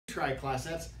try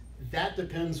class. That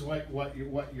depends what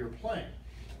you're playing.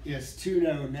 Is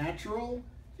 2-no natural?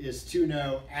 Is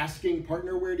 2-no asking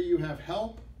partner where do you have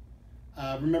help?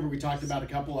 Remember we talked about a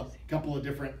couple of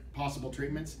different possible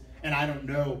treatments, and I don't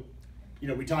know. You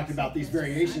know, we talked about these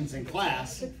variations in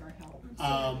class.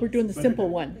 We're doing the simple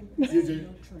one.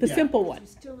 The simple one.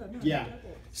 Yeah.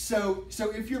 So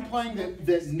if you're playing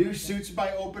that new suits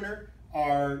by opener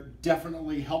are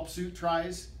definitely help suit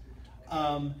tries.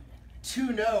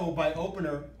 2-no by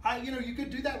opener, you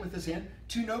could do that with this hand.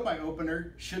 2-no by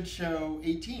opener should show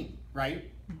 18,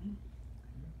 right? Mm-hmm.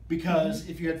 Because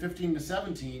if you had 15 to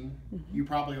 17, you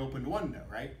probably opened 1-no,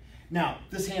 right? Now,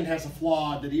 this hand has a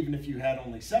flaw that even if you had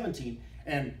only 17,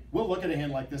 and we'll look at a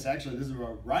hand like this. Actually, this is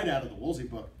right out of the Woolsey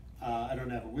book. I don't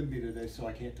have it with me today, so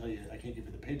I can't give you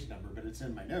the page number, but it's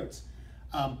in my notes.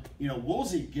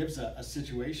 Woolsey gives a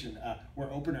situation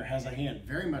where opener has a hand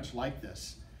very much like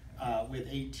this with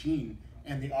 18,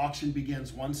 and the auction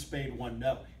begins 1 spade,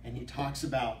 1-no, and he talks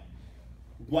about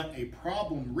what a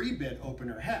problem rebid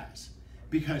opener has,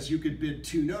 because you could bid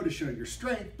 2-no to show your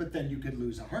strength, but then you could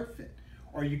lose a heart fit,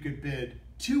 or you could bid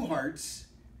 2 hearts,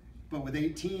 but with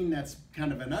 18, that's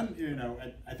kind of I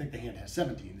think the hand has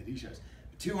 17 that he shows.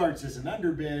 2 hearts is an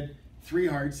underbid, 3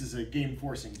 hearts is a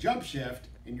game-forcing jump shift,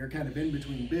 and you're kind of in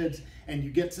between bids,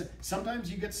 and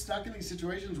sometimes you get stuck in these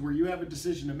situations where you have a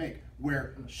decision to make,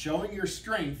 where showing your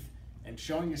strength and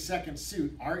showing a second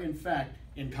suit are in fact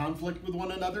in conflict with one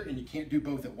another, and you can't do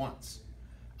both at once.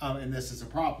 And this is a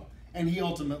problem. And he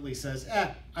ultimately says,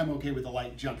 I'm okay with a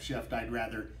light jump shift, I'd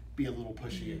rather be a little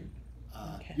pushy and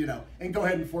and go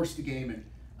ahead and force the game, and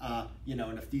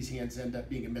and if these hands end up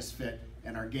being a misfit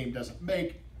and our game doesn't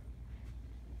make,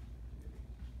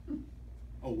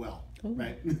 oh well,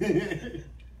 right?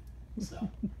 So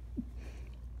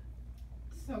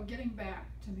getting back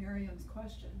to Miriam's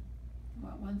question,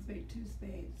 what 1 spade, 2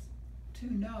 spades,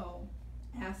 2-no,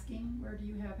 asking where do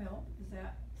you have help, is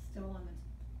that still on the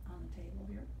table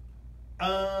here?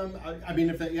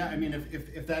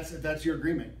 If that's your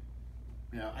agreement.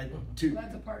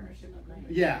 That's a partnership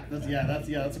agreement.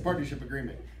 That's a partnership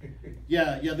agreement.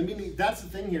 The meaning. That's the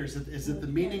thing here is that the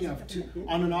meaning of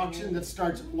on an auction that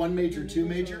starts 1 major, 2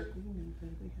 major,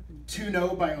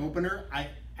 2-no by opener. I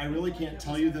really can't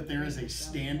tell you that there is a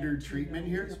standard treatment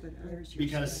here,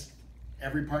 because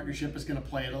every partnership is going to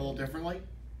play it a little differently.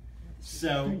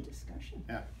 So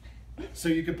So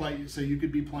you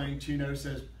could be playing 2-no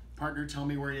says, partner, tell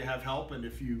me where you have help, and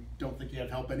if you don't think you have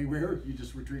help anywhere, you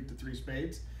just retreat to 3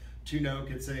 spades. 2-no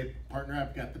could say, partner,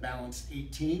 I've got the balanced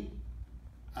 18.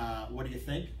 What do you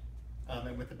think?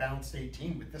 And with the balanced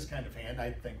 18, with this kind of hand,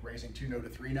 I think raising 2-no to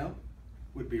 3-no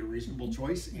would be a reasonable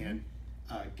choice and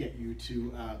get you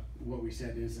to what we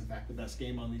said is in fact the best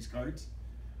game on these cards.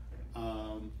 There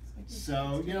are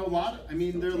a lot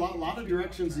of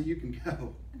directions that you can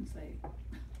go.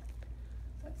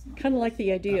 Kind of like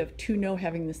the idea of 2-no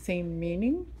having the same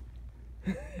meaning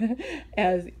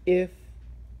as if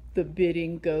the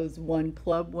bidding goes 1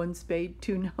 club, 1 spade,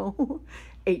 2-no,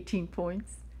 18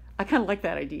 points. I kind of like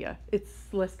that idea. It's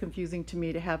less confusing to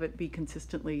me to have it be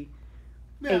consistently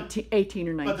 18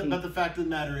 or 19. But the fact of the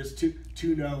matter is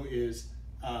 2-no is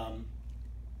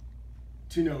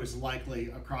 2-no is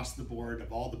likely across the board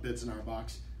of all the bids in our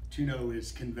box. 2-no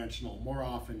is conventional more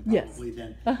often probably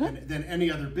than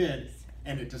any other bid.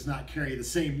 And it does not carry the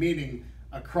same meaning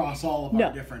across all of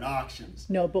our different auctions.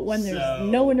 No, but when there's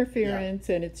no interference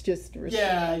and it's just there's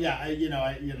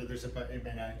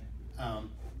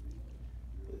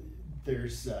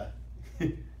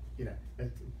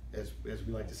as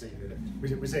we like to say,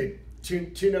 we say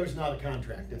 2-no is not a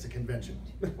contract; it's a convention.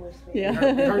 We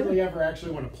hardly ever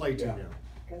actually want to play 2-no.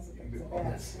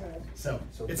 So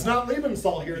it's not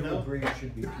Liebenthal here, though. Agree it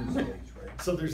should be 2 spades, right? So there's